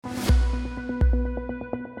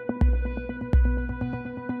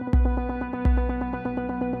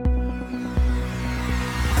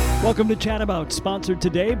Welcome to Chat About, sponsored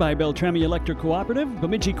today by Beltrami Electric Cooperative,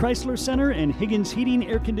 Bemidji Chrysler Center, and Higgins Heating,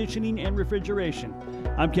 Air Conditioning, and Refrigeration.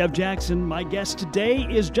 I'm Kev Jackson. My guest today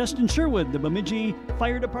is Justin Sherwood, the Bemidji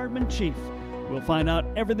Fire Department Chief. We'll find out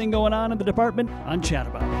everything going on in the department on Chat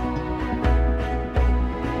About.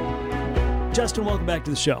 Justin, welcome back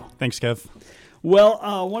to the show. Thanks, Kev.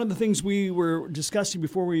 Well, one of the things we were discussing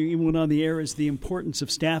before we even went on the air is the importance of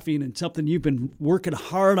staffing, and something you've been working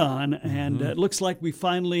hard on, and it looks like we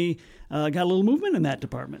finally got a little movement in that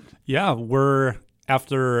department. Yeah, we're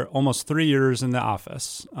after almost 3 years in the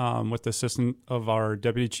office with the assistant of our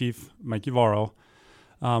deputy chief, Mike Yvarro.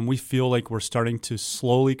 We feel like we're starting to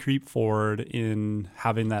slowly creep forward in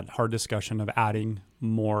having that hard discussion of adding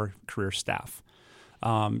more career staff.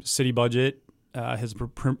 City budget has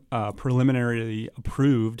preliminarily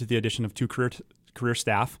approved the addition of 2 career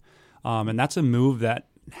staff, and that's a move that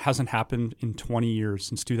hasn't happened in 20 years,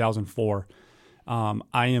 since 2004.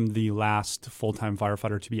 I am the last full-time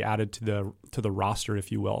firefighter to be added to the roster, if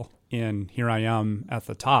you will, and here I am at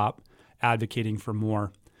the top advocating for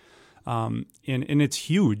more. And it's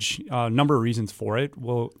huge. A number of reasons for it.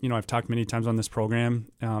 Well, I've talked many times on this program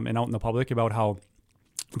and out in the public about how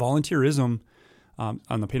volunteerism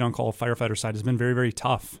on the paid-on-call firefighter side has been very, very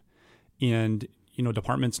tough. And,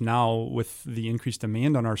 departments now, with the increased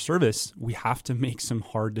demand on our service, we have to make some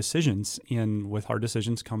hard decisions. And with hard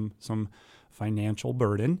decisions come some financial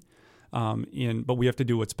burden. But we have to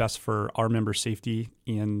do what's best for our members' safety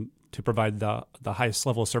and to provide the highest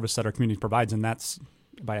level of service that our community provides, and that's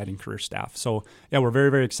by adding career staff. So, yeah, we're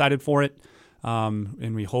very, very excited for it.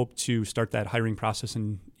 And we hope to start that hiring process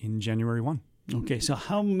in January 1. Okay, so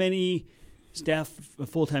how many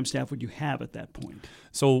full-time staff would you have at that point?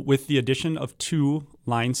 So with the addition of 2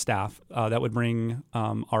 line staff, that would bring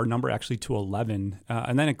our number actually to 11,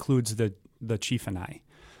 and that includes the chief and I.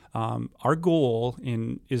 Our goal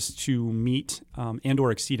is to meet and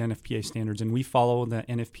or exceed NFPA standards, and we follow the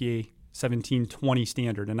NFPA 1720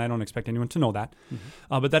 standard, and I don't expect anyone to know that.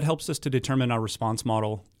 But that helps us to determine our response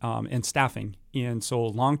model and staffing. And so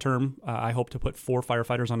long-term, I hope to put 4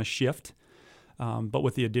 firefighters on a shift. But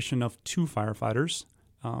with the addition of 2 firefighters,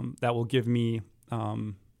 that will give me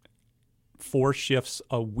 4 shifts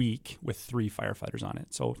a week with 3 firefighters on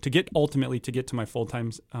it. So to get to my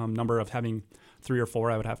full-time number of having 3 or 4,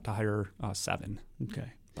 I would have to hire 7.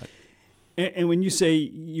 Okay. And when you say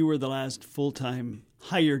you were the last full-time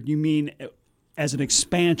hired, you mean as an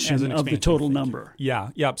expansion of the total number? Yeah.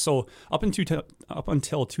 So up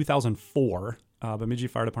until 2004, Bemidji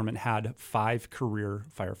Fire Department had 5 career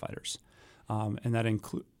firefighters. And that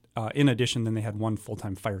in addition, then they had 1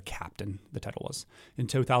 full-time fire captain, the title was. In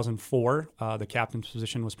 2004, the captain's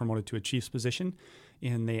position was promoted to a chief's position,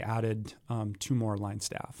 and they added 2 more line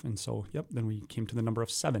staff. And so, then we came to the number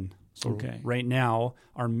of 7. So Right now,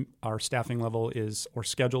 our staffing level or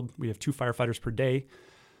scheduled, we have 2 firefighters per day,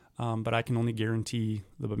 but I can only guarantee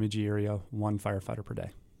the Bemidji area 1 firefighter per day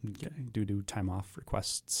due to time off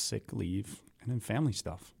requests, sick leave, and then family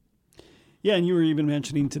stuff. Yeah, and you were even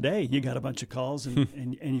mentioning today you got a bunch of calls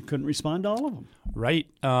and you couldn't respond to all of them. Right.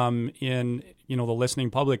 In the listening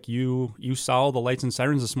public, you saw the lights and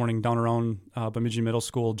sirens this morning down around Bemidji Middle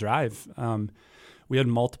School Drive. We had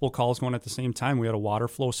multiple calls going at the same time. We had a water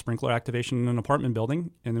flow sprinkler activation in an apartment building,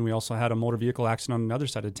 and then we also had a motor vehicle accident on the other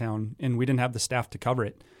side of town, and we didn't have the staff to cover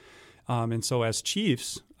it. And so as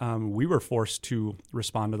chiefs, we were forced to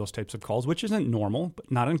respond to those types of calls, which isn't normal, but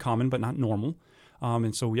not uncommon, but not normal.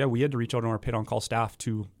 And so, we had to reach out to our paid-on-call staff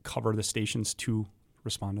to cover the stations to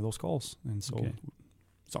respond to those calls. And so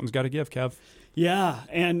something's got to give, Kev. Yeah,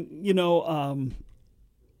 and,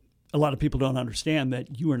 a lot of people don't understand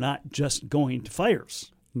that you are not just going to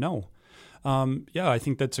fires. No. I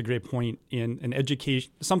think that's a great point in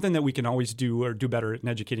education. Something that we can always do or do better in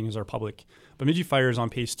educating is our public. Bemidji Fire is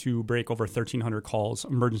on pace to break over 1,300 calls,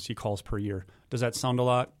 emergency calls per year. Does that sound a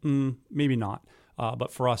lot? Maybe not.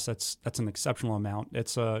 But for us, that's an exceptional amount.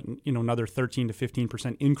 It's another 13 to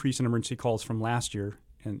 15% increase in emergency calls from last year,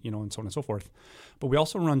 and and so on and so forth. But we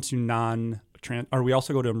also run to we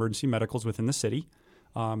also go to emergency medicals within the city,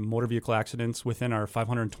 motor vehicle accidents within our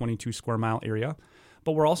 522 square mile area.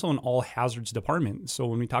 But we're also an all hazards department. So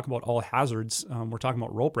when we talk about all hazards, we're talking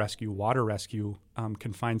about rope rescue, water rescue,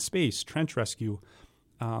 confined space, trench rescue.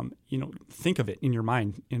 Think of it in your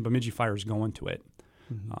mind, and Bemidji Fire is going to it.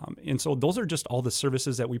 And so those are just all the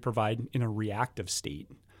services that we provide in a reactive state.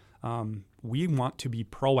 We want to be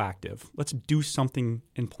proactive. Let's do something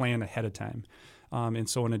and plan ahead of time. And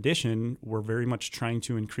so in addition, we're very much trying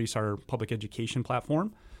to increase our public education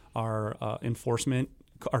platform, our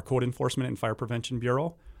code enforcement and fire prevention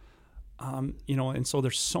bureau. And so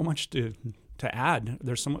there's so much to to add.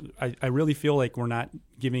 There's I really feel like we're not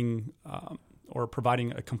giving or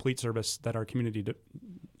providing a complete service that our community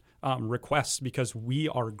requests, because we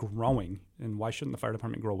are growing, and why shouldn't the fire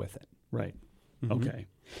department grow with it? Right. Okay.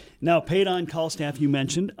 Now, paid on-call staff, you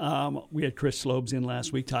mentioned. We had Chris Slobes in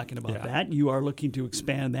last week talking about that. You are looking to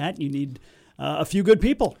expand that. You need a few good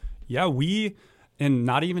people. Yeah, and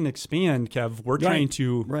not even expand, Kev. We're trying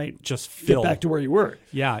to just fill. Get back to where you were.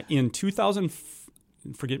 Yeah, in 2000,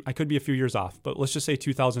 I could be a few years off, but let's just say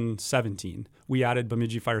 2017, we added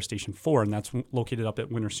Bemidji Fire Station 4, and that's located up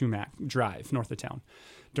at Winter Sumac Drive, north of town.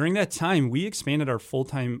 During that time, we expanded our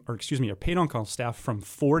our paid on-call staff from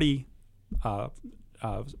 40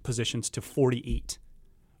 positions to 48.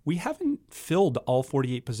 We haven't filled all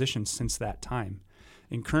 48 positions since that time.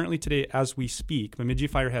 And currently today, as we speak, Bemidji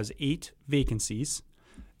Fire has 8 vacancies.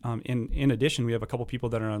 In addition, we have a couple people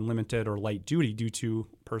that are on limited or light duty due to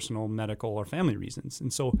personal, medical, or family reasons.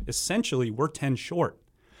 And so essentially, we're 10 short.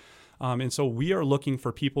 And so we are looking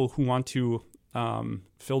for people who want to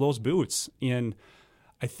fill those boots. And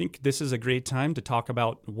I think this is a great time to talk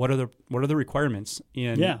about what are the requirements.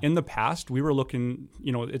 In the past, we were looking,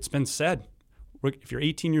 it's been said, if you're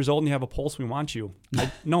 18 years old and you have a pulse, we want you.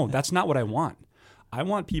 No, that's not what I want. I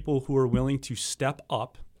want people who are willing to step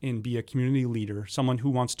up and be a community leader, someone who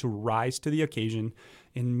wants to rise to the occasion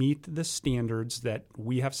and meet the standards that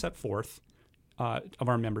we have set forth of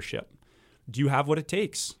our membership. Do you have what it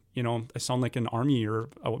takes? I sound like an Army or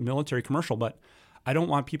a military commercial, but I don't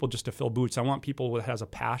want people just to fill boots. I want people that has a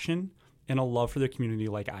passion and a love for their community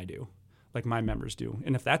like I do, like my members do.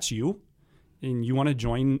 And if that's you, and you want to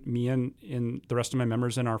join me and the rest of my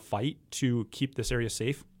members in our fight to keep this area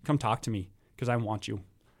safe, come talk to me, because I want you.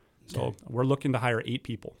 So we're looking to hire 8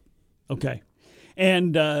 people. Okay.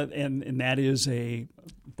 And that is it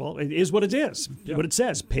is what it is, what it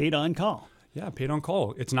says, paid on call. Yeah, paid on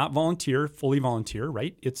call. It's not fully volunteer,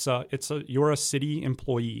 right? You're a city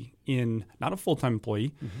employee, not a full-time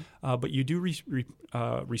employee, but you do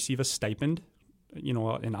receive a stipend,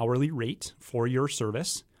 an hourly rate for your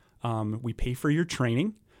service. We pay for your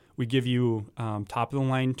training. We give you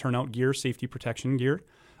top-of-the-line turnout gear, safety protection gear.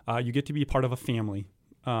 You get to be part of a family,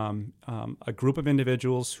 a group of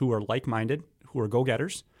individuals who are like-minded, who are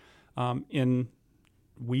go-getters, and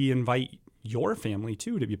we invite your family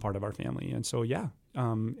too to be part of our family. And so,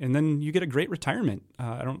 and then you get a great retirement.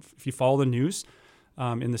 If you follow the news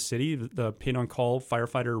in the city, the paid on call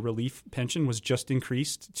firefighter relief pension was just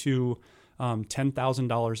increased to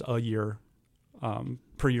 $10,000 a year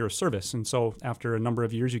per year of service. And so after a number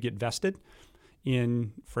of years, you get vested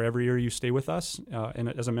for every year you stay with us. And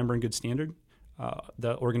as a member in good standard,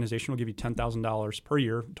 the organization will give you $10,000 per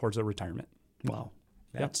year towards a retirement. Wow.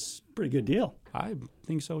 That's a pretty good deal. I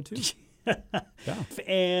think so too. Yeah.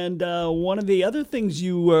 And one of the other things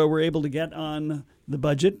you were able to get on the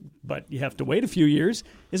budget, but you have to wait a few years,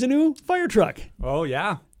 is a new fire truck. Oh,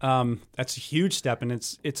 yeah. That's a huge step. And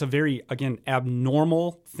it's a very, again,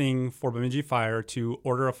 abnormal thing for Bemidji Fire to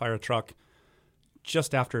order a fire truck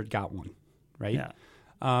just after it got one, right? Yeah.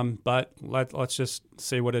 But let's just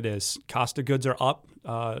say what it is. Cost of goods are up.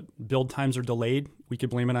 Build times are delayed. We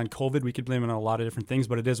could blame it on COVID. We could blame it on a lot of different things,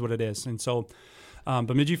 but it is what it is. And so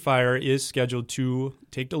Bemidji Fire is scheduled to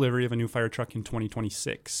take delivery of a new fire truck in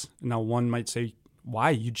 2026. Now, one might say,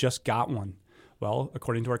 why? You just got one. Well,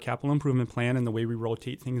 according to our capital improvement plan and the way we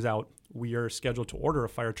rotate things out, we are scheduled to order a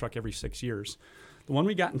fire truck every 6 years. The one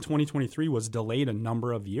we got in 2023 was delayed a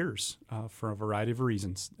number of years for a variety of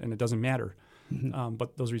reasons, and it doesn't matter.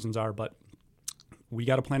 But those reasons are. But we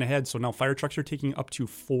got to plan ahead. So now fire trucks are taking up to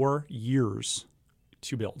 4 years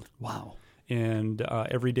to build. Wow. And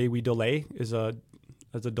every day we delay is a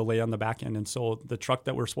delay on the back end. And so the truck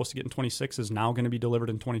that we're supposed to get in 26 is now going to be delivered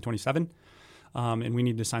in 2027. And we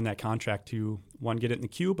need to sign that contract to, 1, get it in the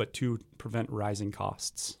queue, but 2, prevent rising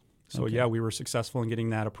costs. So, we were successful in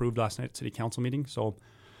getting that approved last night at City Council meeting. So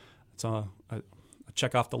it's a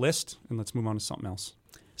check off the list, and let's move on to something else.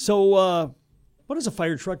 So what does a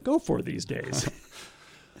fire truck go for these days?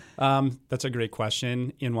 That's a great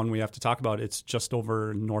question, and one we have to talk about. It's just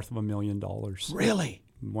over north of $1 million. Really?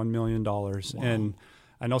 $1 million. Wow. And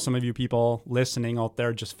I know some of you people listening out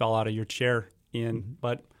there just fell out of your chair.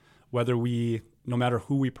 But no matter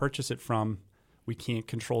who we purchase it from, we can't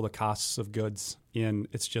control the costs of goods. And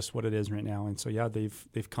it's just what it is right now. And so,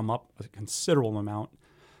 they've come up a considerable amount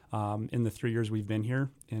in the 3 years we've been here.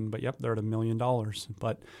 But they're at $1 million.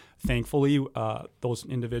 But thankfully, those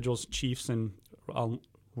individuals, chiefs and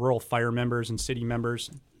rural fire members and city members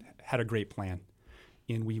had a great plan.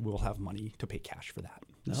 And we will have money to pay cash for that.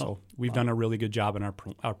 So we've done a really good job in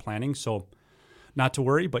our planning. So not to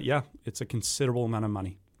worry, but it's a considerable amount of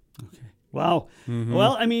money. Okay. Wow.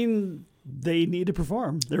 Well, I mean, they need to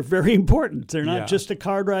perform. They're very important. They're not just a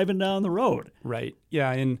car driving down the road. Right.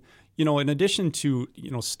 Yeah. And, in addition to,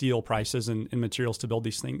 steel prices and materials to build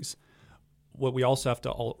these things, what we also have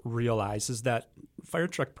to realize is that fire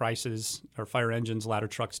truck prices or fire engines, ladder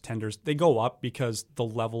trucks, tenders, they go up because the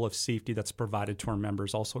level of safety that's provided to our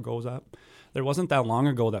members also goes up. There wasn't that long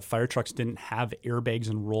ago that fire trucks didn't have airbags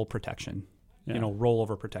and roll protection,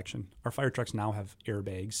 rollover protection. Our fire trucks now have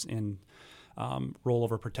airbags and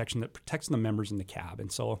rollover protection that protects the members in the cab.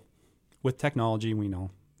 And so with technology, we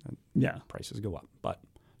know that prices go up. But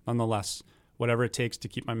nonetheless, whatever it takes to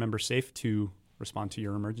keep my members safe to respond to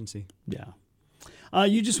your emergency. Yeah.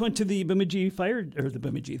 You just went to the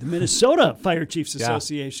the Minnesota Fire Chiefs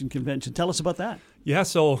Association convention. Tell us about that. Yeah,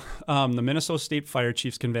 so the Minnesota State Fire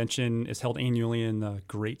Chiefs Convention is held annually in the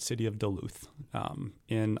great city of Duluth.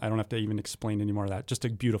 And I don't have to even explain any more of that. Just a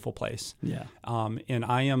beautiful place. Yeah. And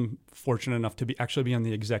I am fortunate enough to be on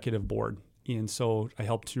the executive board. And so I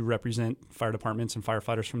help to represent fire departments and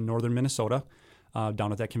firefighters from northern Minnesota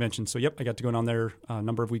down at that convention. So, I got to go down there a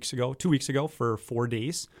number of 2 weeks ago for 4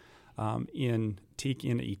 days and take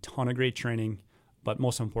in a ton of great training, but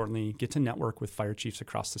most importantly, get to network with fire chiefs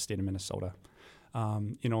across the state of Minnesota.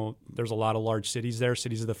 There's a lot of large cities there,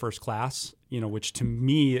 cities of the first class, which to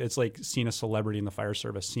me, it's like seeing a celebrity in the fire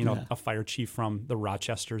service, seeing a fire chief from the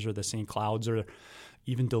Rochesters or the St. Clouds or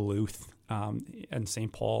even Duluth and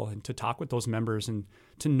St. Paul, and to talk with those members and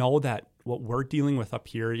to know that what we're dealing with up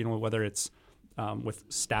here, whether it's with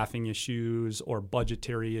staffing issues or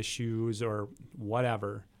budgetary issues or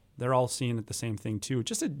whatever, they're all seeing it the same thing too,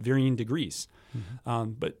 just at varying degrees.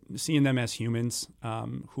 But seeing them as humans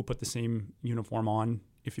who put the same uniform on,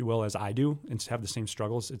 if you will, as I do, and have the same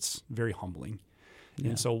struggles, it's very humbling. Yeah.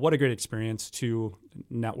 And so what a great experience to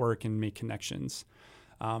network and make connections.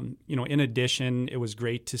 In addition, it was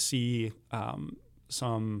great to see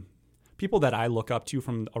some people that I look up to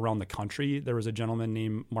from around the country. There was a gentleman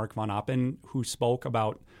named Mark Von Oppen who spoke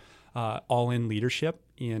about all-in leadership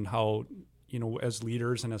and how, as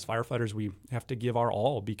leaders and as firefighters, we have to give our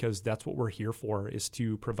all because that's what we're here for, is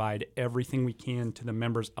to provide everything we can to the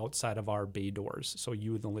members outside of our bay doors. So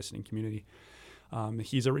you in the listening community.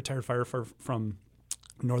 He's a retired firefighter from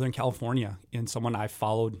Northern California and someone I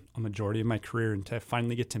followed a majority of my career, and to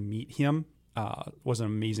finally get to meet him was an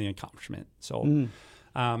amazing accomplishment. So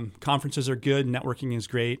conferences are good, networking is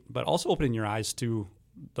great, but also opening your eyes to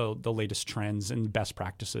the latest trends and best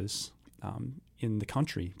practices in the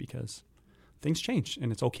country, because things change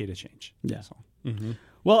and it's okay to change. Yeah. So,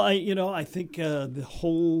 Well, I think the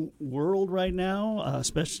whole world right now,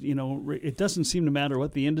 especially, it doesn't seem to matter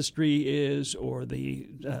what the industry is or the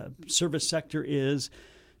service sector is.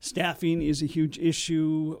 Staffing is a huge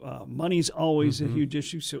issue. Money's always a huge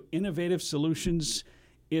issue. So innovative solutions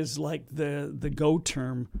is like the go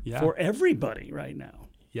term for everybody right now.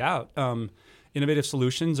 Yeah. Innovative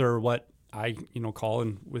solutions are what I call,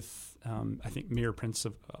 and with I think Mayor Prince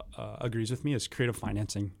agrees with me, is creative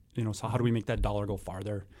financing. So how do we make that dollar go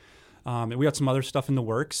farther? And we got some other stuff in the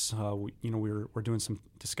works. We're doing some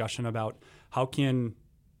discussion about how can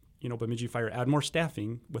Bemidji Fire add more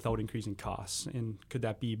staffing without increasing costs, and could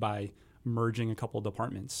that be by merging a couple of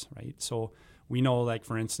departments, right? So we know, like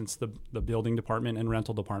for instance, the building department and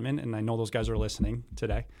rental department, and I know those guys are listening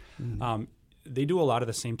today. They do a lot of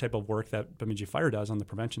the same type of work that Bemidji Fire does on the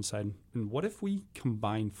prevention side. And what if we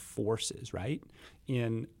combine forces, right?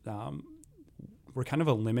 And we're kind of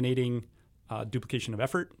eliminating duplication of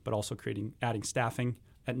effort, but also adding staffing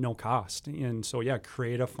at no cost. And so,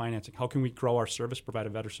 creative financing. How can we grow our service, provide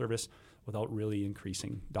a better service without really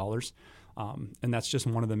increasing dollars? And that's just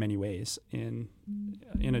one of the many ways. In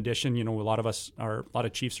addition, a lot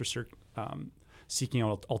of chiefs are seeking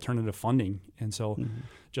out alternative funding. And so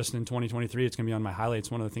just in 2023, it's going to be on my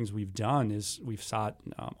highlights. One of the things we've done is we've sought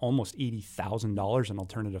almost $80,000 in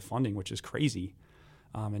alternative funding, which is crazy.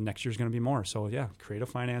 And next year's going to be more. So creative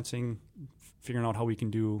financing, figuring out how we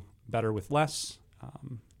can do better with less,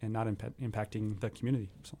 and not impacting the community.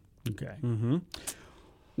 So. Okay.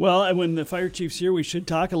 Well, when the fire chief's here, we should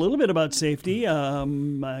talk a little bit about safety.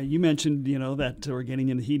 You mentioned, that we're getting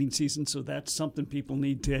into heating season, so that's something people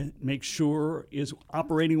need to make sure is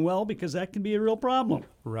operating well, because that can be a real problem.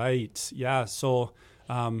 Right. Yeah. So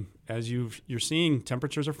as you're seeing,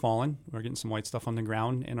 temperatures are falling. We're getting some white stuff on the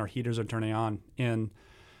ground, and our heaters are turning on. And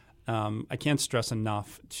I can't stress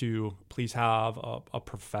enough to please have a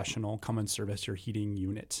professional come and service your heating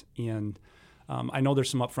unit. And I know there's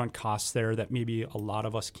some upfront costs there that maybe a lot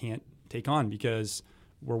of us can't take on because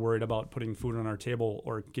we're worried about putting food on our table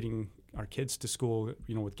or getting our kids to school,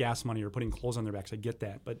 with gas money or putting clothes on their backs. I get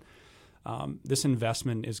that. But this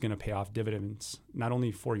investment is going to pay off dividends, not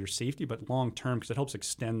only for your safety, but long term, because it helps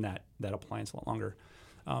extend that appliance a lot longer.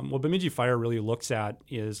 What Bemidji Fire really looks at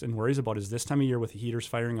is and worries about is this time of year with the heaters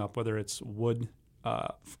firing up, whether it's wood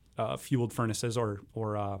fueled furnaces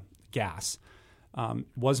or gas,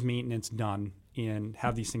 was maintenance done and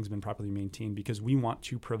have these things been properly maintained, because we want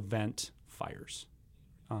to prevent fires.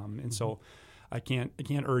 And so I can't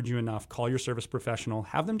urge you enough. Call your service professional.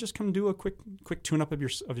 Have them just come do a quick tune-up of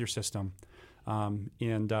your system,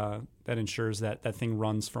 and that ensures that thing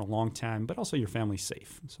runs for a long time, but also your family's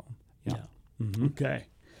safe. So yeah. Mm-hmm. Okay.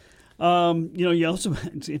 You also,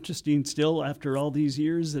 it's interesting still after all these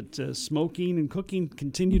years that smoking and cooking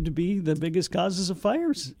continue to be the biggest causes of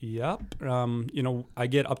fires. Yep. I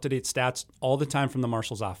get up-to-date stats all the time from the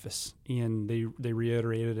marshal's office, and they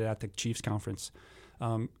reiterated it at the Chiefs conference.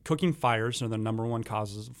 Cooking fires are the number one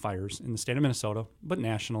causes of fires in the state of Minnesota, but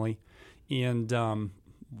nationally. And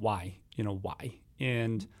why? Why?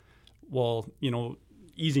 And, well,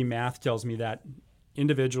 easy math tells me that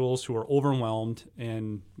individuals who are overwhelmed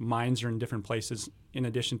and minds are in different places, in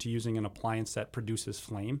addition to using an appliance that produces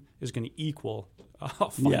flame, is going to equal a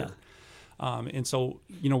fire. Yeah. And so,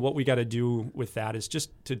 what we got to do with that is just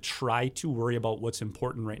to try to worry about what's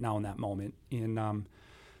important right now in that moment, and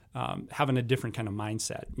having a different kind of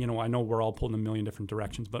mindset. I know we're all pulled in a million different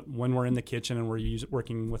directions, but when we're in the kitchen and we're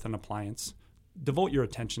working with an appliance, devote your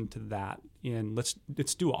attention to that, and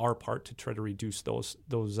let's do our part to try to reduce those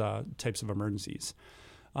types of emergencies.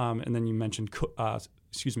 And then you mentioned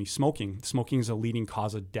smoking. Smoking is a leading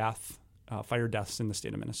cause of death, fire deaths in the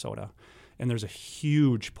state of Minnesota, and there's a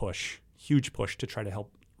huge push to try to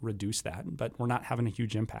help reduce that, but we're not having a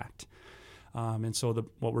huge impact. And so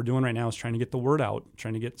what we're doing right now is trying to get the word out,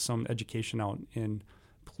 trying to get some education out. And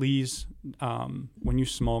please, when you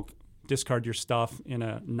smoke, discard your stuff in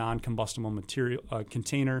a non-combustible material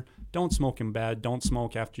container. Don't smoke in bed. Don't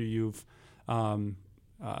smoke after you've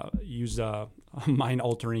used a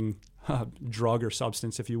mind-altering drug or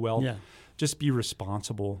substance, if you will. Yeah. Just be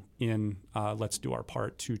responsible in let's do our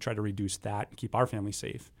part to try to reduce that and keep our family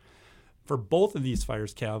safe. For both of these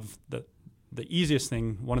fires, Kev, the easiest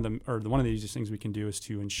thing, one of the easiest things we can do is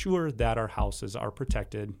to ensure that our houses are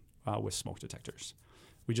protected with smoke detectors.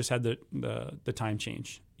 We just had the time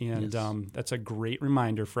change, and yes. That's a great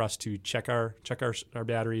reminder for us to check our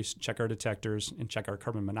batteries, check our detectors, and check our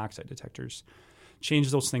carbon monoxide detectors.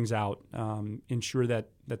 Change those things out, ensure that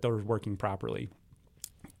they're working properly.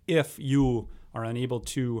 If you are unable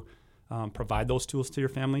to provide those tools to your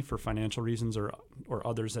family for financial reasons or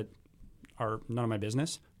others that are none of my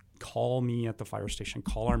business, call me at the fire station.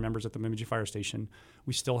 Call our members at the Bemidji Fire Station.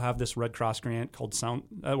 We still have this Red Cross grant called Sound.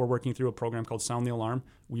 We're working through a program called Sound the Alarm.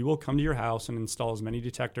 We will come to your house and install as many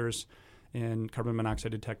detectors and carbon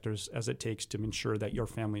monoxide detectors as it takes to ensure that your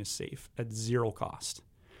family is safe at zero cost.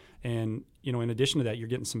 And, in addition to that, you're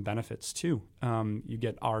getting some benefits too. You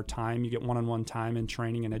get our time, you get one-on-one time and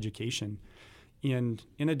training and education. And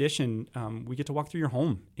in addition, we get to walk through your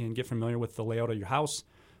home and get familiar with the layout of your house,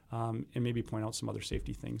 and maybe point out some other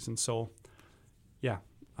safety things. And so,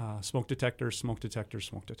 smoke detectors.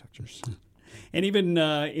 And even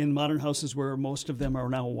in modern houses where most of them are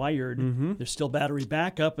now wired, mm-hmm. there's still battery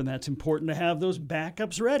backup, and that's important to have those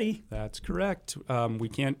backups ready. That's correct. We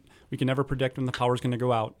can never predict when the power is going to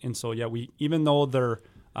go out. And so, even though they're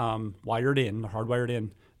hardwired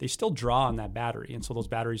in, they still draw on that battery. And so those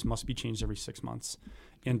batteries must be changed every 6 months.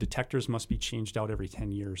 And detectors must be changed out every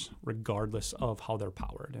 10 years, regardless of how they're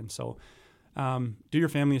powered. And so do your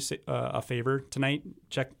family a favor tonight.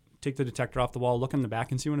 Take the detector off the wall, look in the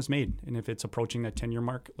back, and see when it's made. And if it's approaching that 10-year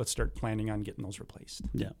mark, let's start planning on getting those replaced.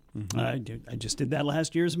 Yeah. Mm-hmm. I just did that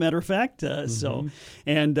last year, as a matter of fact. Mm-hmm.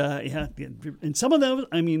 And some of those,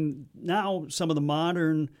 now some of the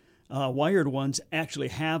modern wired ones actually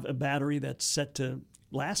have a battery that's set to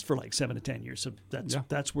last for like 7 to 10 years. So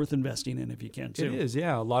that's worth investing in if you can too. It is,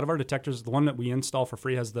 yeah. A lot of our detectors, the one that we install for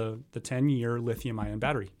free has the 10-year lithium-ion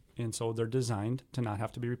battery. And so they're designed to not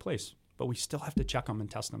have to be replaced. But we still have to check them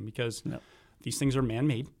and test them because these things are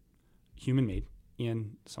man-made, human-made,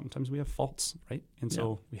 and sometimes we have faults, right? And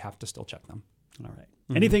so we have to still check them. All right.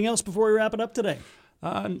 Mm-hmm. Anything else before we wrap it up today?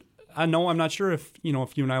 I know I'm not sure if you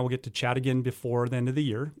and I will get to chat again before the end of the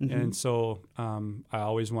year. Mm-hmm. And so I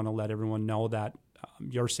always want to let everyone know that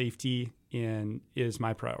your safety is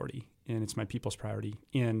my priority, and it's my people's priority.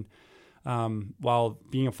 And while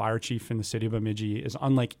being a fire chief in the city of Bemidji is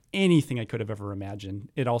unlike anything I could have ever imagined,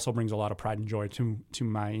 it also brings a lot of pride and joy to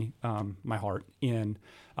my heart. And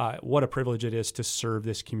what a privilege it is to serve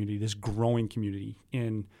this community, this growing community.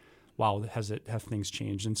 And wow, have things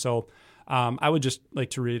changed? And so I would just like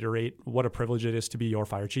to reiterate what a privilege it is to be your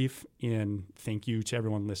fire chief, and thank you to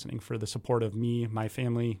everyone listening for the support of me, my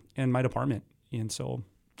family, and my department. And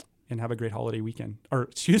have a great holiday weekend, or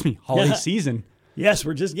holiday season. Yes,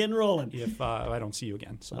 we're just getting rolling. If I don't see you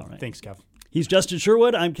again. So All right. Thanks, Kev. He's Justin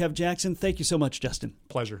Sherwood. I'm Kev Jackson. Thank you so much, Justin.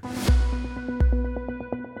 Pleasure.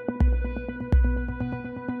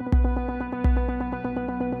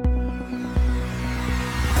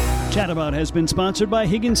 Chat About has been sponsored by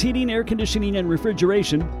Higgins Heating, Air Conditioning, and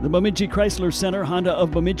Refrigeration, the Bemidji Chrysler Center, Honda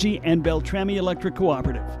of Bemidji, and Beltrami Electric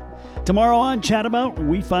Cooperative. Tomorrow on Chat About,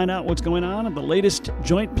 we find out what's going on at the latest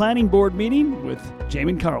Joint Planning Board meeting with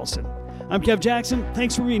Jamin Carlson. I'm Kev Jackson.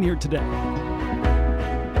 Thanks for being here today.